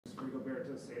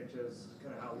to Sanchez,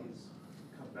 kind of how he's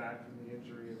come back from the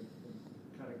injury and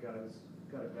kind of got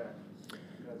it back,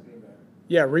 got his game back?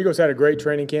 Yeah, Rigo's had a great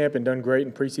training camp and done great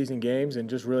in preseason games, and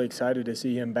just really excited to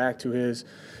see him back to his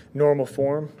normal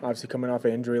form. Obviously coming off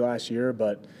an injury last year,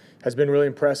 but has been really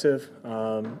impressive.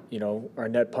 Our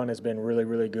net punt has been really,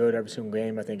 really good every single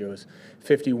game. I think it was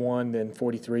 51, then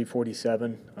 43,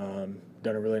 47.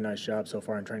 Done a really nice job so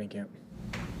far in training camp.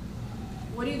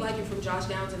 What do you like from Josh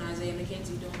Downs and Isaiah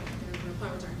McKenzie doing their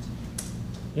punt returns?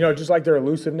 Just like their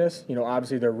elusiveness,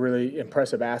 obviously they're really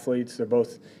impressive athletes. They're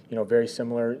both, very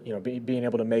similar, being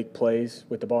able to make plays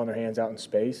with the ball in their hands out in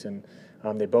space. And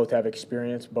they both have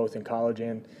experience, both in college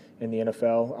and in the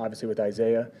NFL, obviously with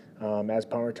Isaiah as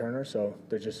punt returner. So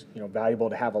they're just, valuable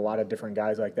to have a lot of different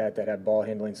guys like that have ball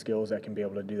handling skills that can be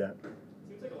able to do that.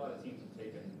 Seems like a lot of teams have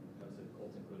taken, obviously the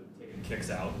Colts included, taken kicks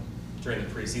out during the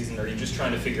preseason. Are you just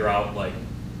trying to figure out, like,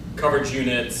 coverage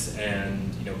units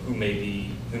and who may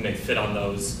fit on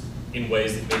those in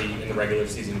ways that maybe in the regular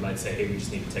season you might say, hey, we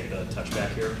just need to take the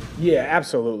touchback here? Yeah,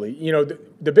 absolutely.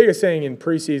 The biggest thing in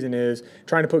preseason is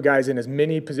trying to put guys in as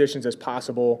many positions as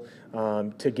possible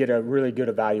to get a really good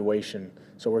evaluation.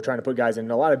 So we're trying to put guys in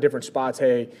a lot of different spots.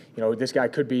 Hey, this guy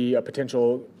could be a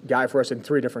potential guy for us in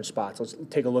 3 different spots. Let's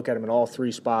take a look at him in all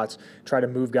 3 spots, try to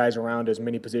move guys around as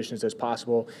many positions as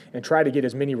possible, and try to get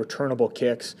as many returnable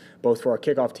kicks, both for our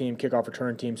kickoff team, kickoff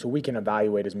return team, so we can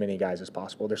evaluate as many guys as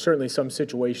possible. There's certainly some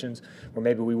situations where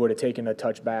maybe we would have taken a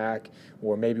touchback,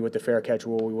 or maybe with the fair catch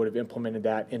rule, we would have implemented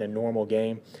that in a normal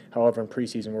game. However, in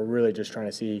preseason, we're really just trying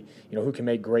to see, who can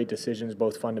make great decisions,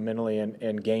 both fundamentally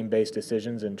and game-based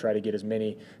decisions, and try to get as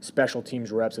many special teams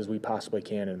reps as we possibly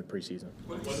can in the preseason.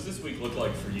 What does this week look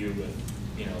like for you with,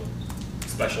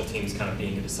 special teams kind of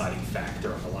being a deciding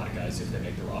factor on a lot of guys if they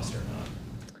make the roster or not?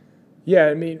 Yeah,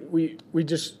 I mean, we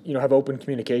just, have open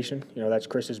communication. That's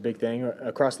Chris's big thing.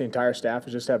 Across the entire staff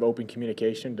is just have open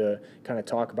communication to kind of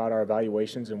talk about our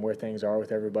evaluations and where things are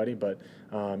with everybody. But,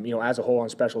 as a whole on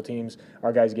special teams,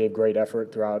 our guys gave great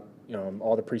effort throughout,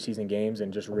 all the preseason games,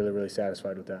 and just really, really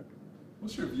satisfied with that.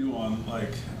 What's your view on,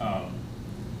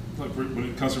 when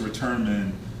it comes to return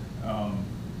men,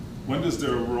 when does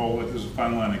their role, there's a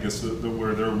fine line, I guess,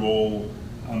 where their role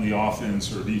on the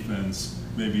offense or defense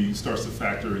maybe starts to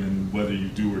factor in whether you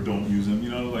do or don't use them?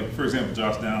 For example,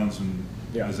 Josh Downs and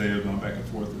Isaiah going back and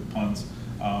forth with punts.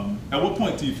 At what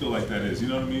point do you feel like that is? You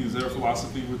know what I mean? Is there a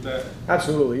philosophy with that?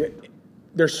 Absolutely.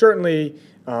 There's certainly,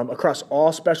 across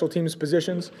all special teams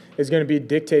positions, is going to be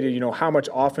dictated, how much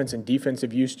offense and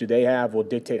defensive use do they have will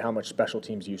dictate how much special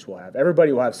teams use we'll have.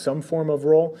 Everybody will have some form of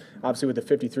role. Obviously, with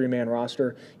the 53-man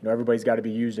roster, everybody's got to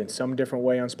be used in some different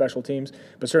way on special teams.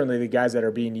 But certainly the guys that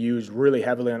are being used really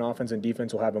heavily on offense and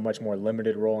defense will have a much more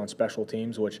limited role on special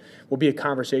teams, which will be a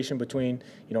conversation between,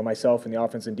 myself and the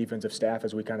offense and defensive staff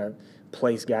as we kind of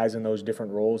place guys in those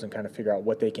different roles and kind of figure out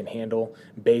what they can handle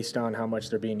based on how much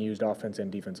they're being used offense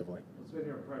and defensively. What's been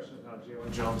your impression of how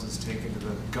Jalen Jones has taken to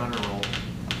the gunner role?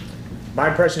 My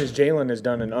impression is Jalen has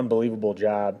done an unbelievable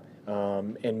job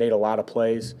and made a lot of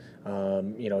plays.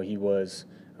 He was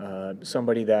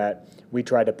somebody that we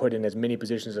tried to put in as many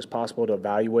positions as possible to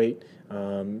evaluate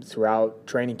throughout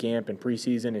training camp and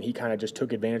preseason, and he kind of just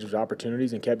took advantage of his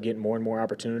opportunities and kept getting more and more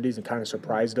opportunities and kind of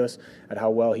surprised us at how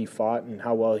well he fought and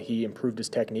how well he improved his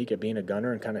technique at being a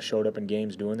gunner and kind of showed up in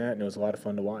games doing that, and it was a lot of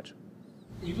fun to watch.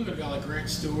 When you look at a guy like Grant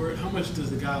Stewart, how much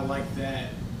does a guy like that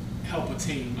help a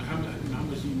team? How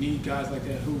much you need guys like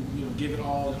that who give it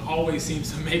all and always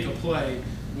seems to make a play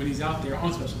when he's out there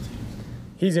on special teams?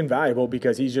 He's invaluable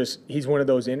because he's one of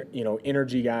those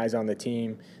energy guys on the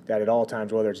team that at all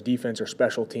times, whether it's defense or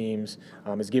special teams,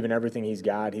 is giving everything he's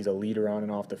got. He's a leader on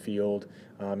and off the field,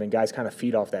 and guys kind of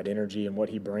feed off that energy and what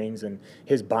he brings. And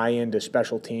his buy-in to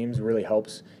special teams really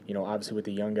helps. Obviously with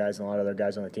the young guys and a lot of other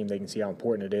guys on the team, they can see how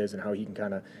important it is and how he can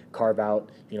kind of carve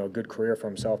out a good career for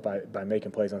himself by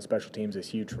making plays on special teams is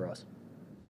huge for us.